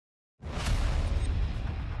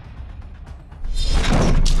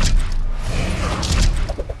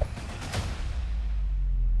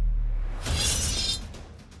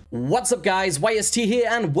What's up guys, YST here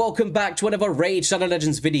and welcome back to another Raid Shadow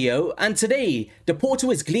Legends video. And today, the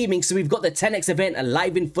portal is gleaming, so we've got the 10x event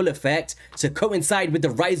alive in full effect to coincide with the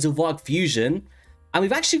RAZELVARG fusion. And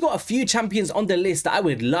we've actually got a few champions on the list that I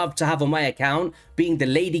would love to have on my account, being the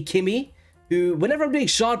Lady Kimmy, who whenever I'm doing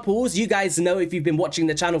shard pulls, you guys know if you've been watching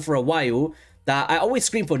the channel for a while, that I always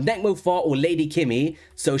scream for Nekmofar or Lady Kimmy,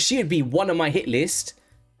 so she would be one on my hit list.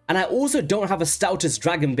 And I also don't have a stoutest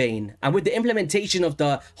Dragonbane, and with the implementation of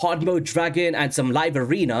the hard mode dragon and some live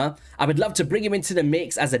arena, I would love to bring him into the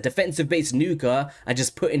mix as a defensive based nuker and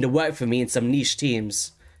just put in the work for me in some niche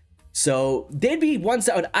teams. So they'd be ones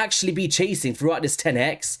that I would actually be chasing throughout this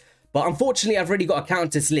 10x, but unfortunately I've already got a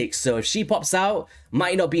Countess Lick, so if she pops out,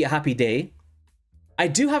 might not be a happy day. I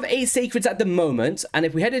do have 8 Sacreds at the moment, and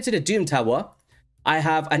if we head into the Doom Tower, I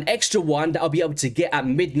have an extra one that I'll be able to get at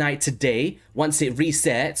midnight today once it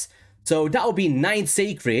resets. So that'll be 9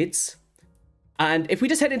 Sacreds. And if we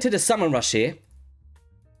just head into the Summon Rush here,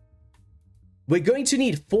 we're going to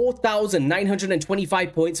need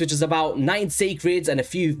 4,925 points, which is about 9 Sacreds and a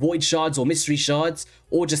few Void Shards or Mystery Shards,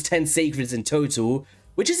 or just 10 Sacreds in total,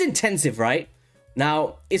 which is intensive, right?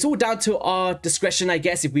 Now, it's all down to our discretion, I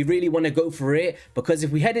guess, if we really want to go for it, because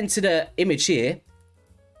if we head into the image here,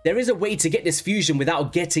 there is a way to get this fusion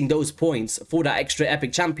without getting those points for that extra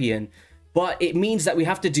epic champion. But it means that we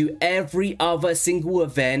have to do every other single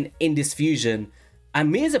event in this fusion.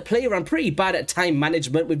 And me as a player, I'm pretty bad at time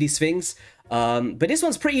management with these things. But this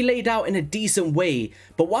one's pretty laid out in a decent way.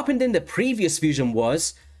 But what happened in the previous fusion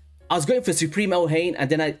was, I was going for Supreme Elhain, and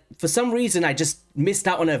then for some reason, I just missed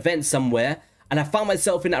out on an event somewhere. And I found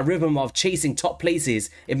myself in that rhythm of chasing top places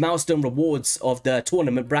in milestone rewards of the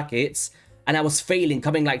tournament brackets. And I was failing,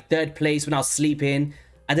 coming like 3rd place when I was sleeping.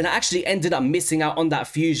 And then I actually ended up missing out on that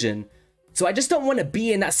fusion. So I just don't want to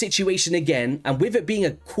be in that situation again. And with it being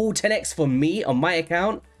a cool 10x for me on my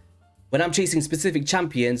account, when I'm chasing specific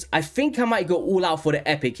champions, I think I might go all out for the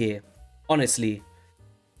epic here. Honestly.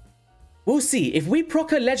 We'll see. If we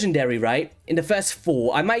proc a legendary, right, in the first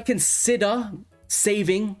 4, I might consider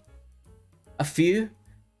saving a few.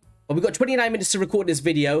 But we've got 29 minutes to record this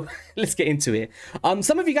video. Let's get into it.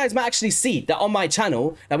 Some of you guys might actually see that on my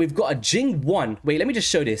channel that we've got a Jing 1. Wait, let me just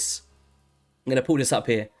show this. I'm going to pull this up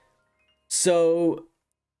here. So,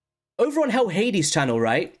 over on Hell Hades channel,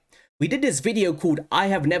 right? We did this video called I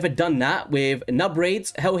Have Never Done That with Nub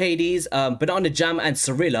Raids, Hell Hades, Banana Jam, and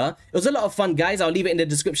Cirilla. It was a lot of fun, guys. I'll leave it in the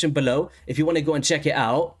description below if you want to go and check it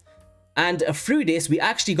out. And through this, we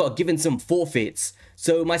actually got given some forfeits.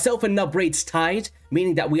 So myself and Nub Raids tied,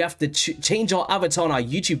 meaning that we have to change our avatar on our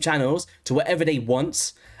YouTube channels to whatever they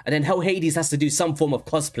want. And then Hell Hades has to do some form of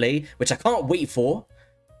cosplay, which I can't wait for.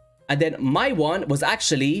 And then my one was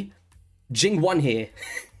actually Jing 1 here.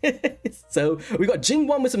 So we got Jing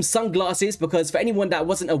 1 with some sunglasses, because for anyone that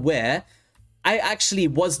wasn't aware, I actually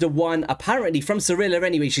was the one, apparently from Cirilla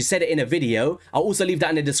anyway, she said it in a video. I'll also leave that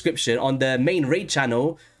in the description on the main raid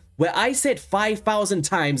channel, where I said 5,000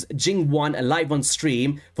 times Jing 1 live on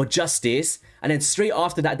stream for justice, and then straight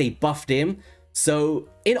after that they buffed him. So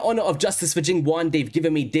in honor of justice for Jing 1, they've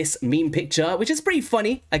given me this meme picture, which is pretty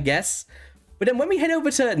funny, I guess. But then when we head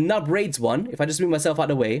over to Nub Raids 1, if I just move myself out of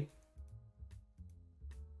the way,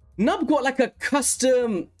 Nub got like a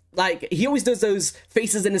custom, like he always does those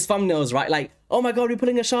faces in his thumbnails, right? Like, oh my god, we're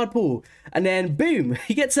pulling a shard pool. And then boom,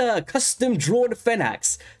 he gets a custom drawn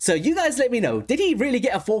Fenax. So you guys let me know, did he really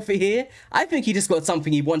get a forfeit here? I think he just got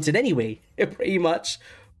something he wanted anyway, pretty much.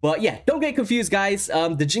 But yeah, don't get confused, guys.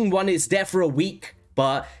 The Jing 1 is there for a week,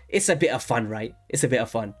 but it's a bit of fun, right? It's a bit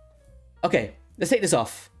of fun. Okay, let's take this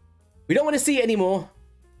off. We don't want to see it anymore.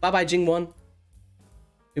 Bye-bye, Jing 1.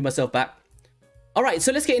 Move myself back. Alright,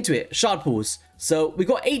 so let's get into it. Shard pools. So we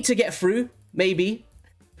got 8 to get through, maybe.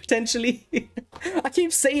 Potentially. I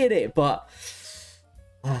keep saying it, but...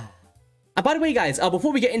 And by the way, guys,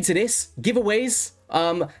 before we get into this, giveaways,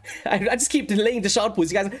 I just keep delaying the shard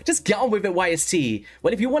pools. You guys, just get on with it, YST.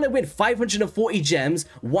 Well, if you want to win 540 gems,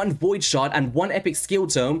 1 Void Shard, and 1 Epic Skill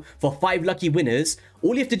Tome for 5 lucky winners,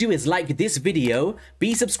 all you have to do is like this video,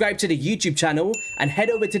 be subscribed to the YouTube channel, and head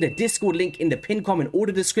over to the Discord link in the pinned comment or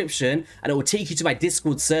the description, and it will take you to my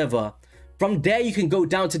Discord server. From there, you can go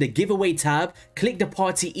down to the giveaway tab, click the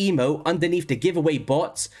party emo underneath the giveaway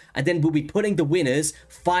bots, and then we'll be putting the winners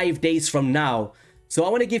 5 days from now. So I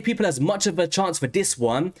want to give people as much of a chance for this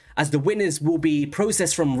one, as the winners will be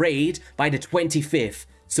processed from raid by the 25th,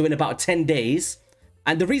 so in about 10 days.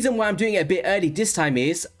 And the reason why I'm doing it a bit early this time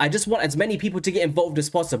is, I just want as many people to get involved as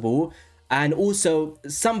possible. And also,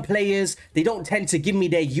 some players, they don't tend to give me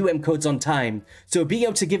their codes on time. So being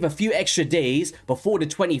able to give a few extra days before the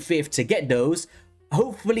 25th to get those,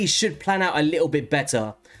 hopefully should plan out a little bit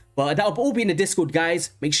better. But that'll all be in the Discord,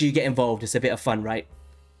 guys. Make sure you get involved. It's a bit of fun, right?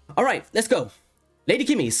 All right, let's go. Lady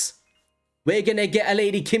Kimmies. We're going to get a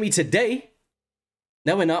Lady Kimmy today.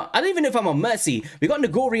 No, we're not. I don't even know if I'm on Mercy. We got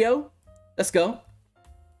Negorio. Let's go.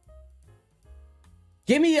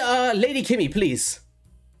 Give me a Lady Kimmy, please.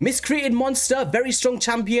 Miscreated monster, very strong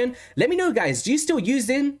champion. Let me know, guys. Do you still use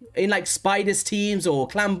him in like Spiders teams or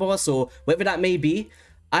Clan Boss or whatever that may be?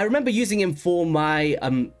 I remember using him for my...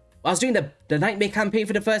 I was doing the Nightmare campaign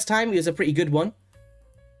for the first time. It was a pretty good one.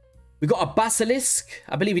 We got a Basilisk.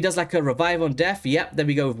 I believe he does like a revive on death. Yep, there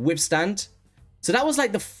we go with Withstand. So that was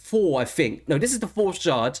like the 4, I think. No, this is the 4th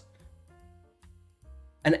shard.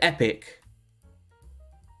 An Epic.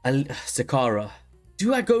 Sakara.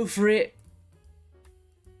 Do I go for it?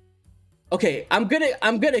 Okay, I'm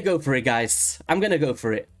gonna go for it, guys. I'm gonna go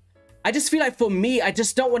for it. I just feel like for me, I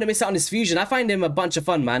just don't want to miss out on this fusion. I find him a bunch of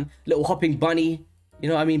fun, man. Little hopping bunny. You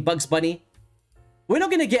know what I mean? Bugs Bunny. We're not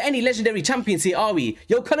going to get any legendary champions here, are we?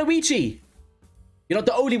 Yo, Kanoichi. You're not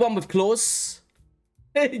the only one with claws.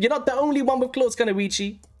 You're not the only one with claws,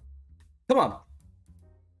 Kanoichi. Come on.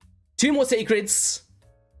 2 more sacreds.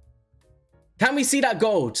 Can we see that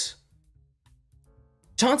gold?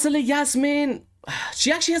 Chancellor Yasmin.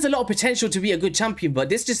 She actually has a lot of potential to be a good champion, but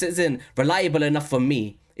this just isn't reliable enough for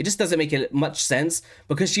me. It just doesn't make much sense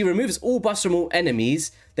because she removes all buffs from all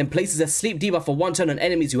enemies, then places a sleep debuff for 1 turn on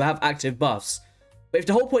enemies who have active buffs. But if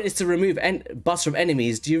the whole point is to remove buffs from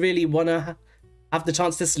enemies, do you really want to have the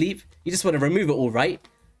chance to sleep? You just want to remove it all, right?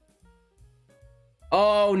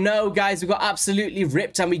 Oh no, guys, we got absolutely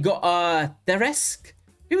ripped and we got Theresk.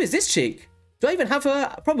 Who is this chick? Do I even have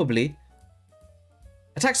her? Probably.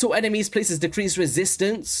 Attacks all enemies, places decreased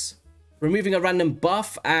resistance, removing a random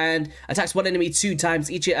buff, and attacks 1 enemy 2 times.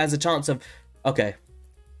 Each hit has a chance of... Okay.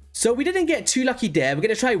 So we didn't get too lucky there. We're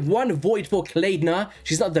going to try 1 Void for Claydna.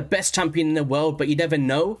 She's not the best champion in the world, but you never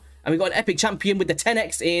know. And we got an epic champion with the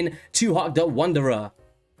 10x in 2 the Wanderer.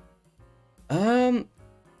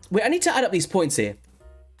 Wait, I need to add up these points here.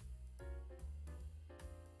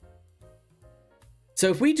 So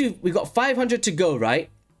if we do... We got 500 to go, right?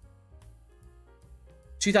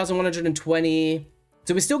 2,120...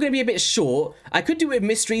 So we're still going to be a bit short. I could do it with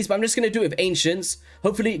mysteries, but I'm just going to do it with ancients.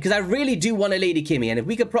 Hopefully, because I really do want a Lady Kimmy. And if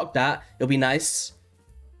we could proc that, it'll be nice.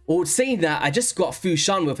 Or saying that, I just got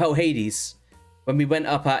Fushan with Hell Hades when we went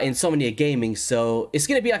up at Insomnia Gaming. So it's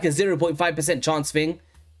going to be like a 0.5% chance thing.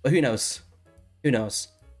 But who knows? Who knows?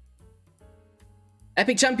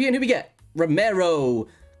 Epic champion, who we get? Romero.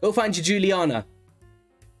 Go find your Juliana.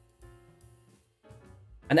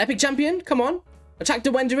 An epic champion? Come on. Attack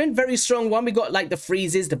the Wenderin, very strong one. We got like the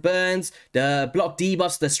freezes, the burns, the block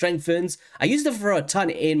debuffs, the strengthens. I used them for a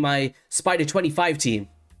ton in my Spider 25 team.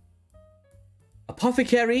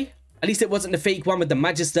 Apothecary, at least it wasn't the fake one with the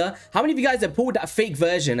Magister. How many of you guys have pulled that fake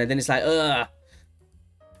version and then it's like, ugh.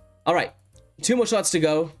 All right, 2 more shots to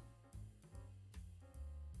go.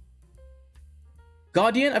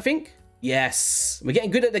 Guardian, I think. Yes, we're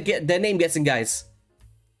getting good at the name guessing, guys.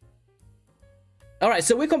 Alright,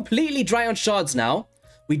 so we're completely dry on shards now.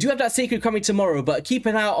 We do have that sacred coming tomorrow, but keep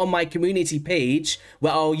an eye out on my community page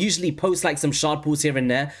where I'll usually post like some shard pools here and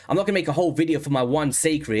there. I'm not going to make a whole video for my 1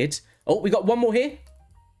 sacred. Oh, we got 1 more here.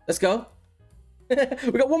 Let's go. We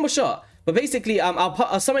got 1 more shot. But basically,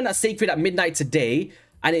 I'll summon that sacred at midnight today,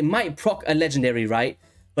 and it might proc a legendary, right?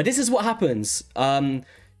 But this is what happens.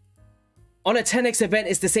 On a 10x event,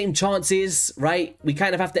 it's the same chances, right? We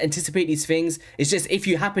kind of have to anticipate these things. It's just if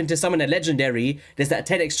you happen to summon a legendary, there's that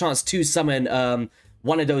 10x chance to summon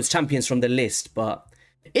one of those champions from the list. But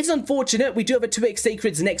it's unfortunate. We do have a 2x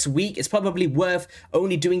sacreds next week. It's probably worth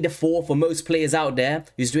only doing the 4 for most players out there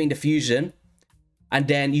who's doing the fusion. And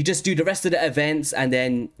then you just do the rest of the events and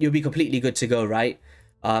then you'll be completely good to go, right?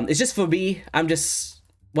 It's just for me. I'm just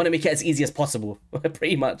want to make it as easy as possible,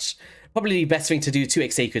 pretty much. Probably the best thing to do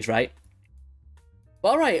 2x sacreds, right?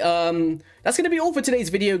 Alright, that's going to be all for today's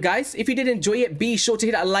video, guys. If you did enjoy it, be sure to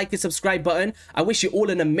hit that like and subscribe button. I wish you all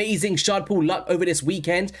an amazing shard pool luck over this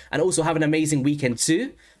weekend, and also have an amazing weekend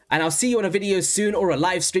too. And I'll see you on a video soon or a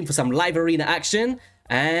live stream for some live arena action,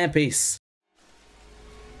 and peace.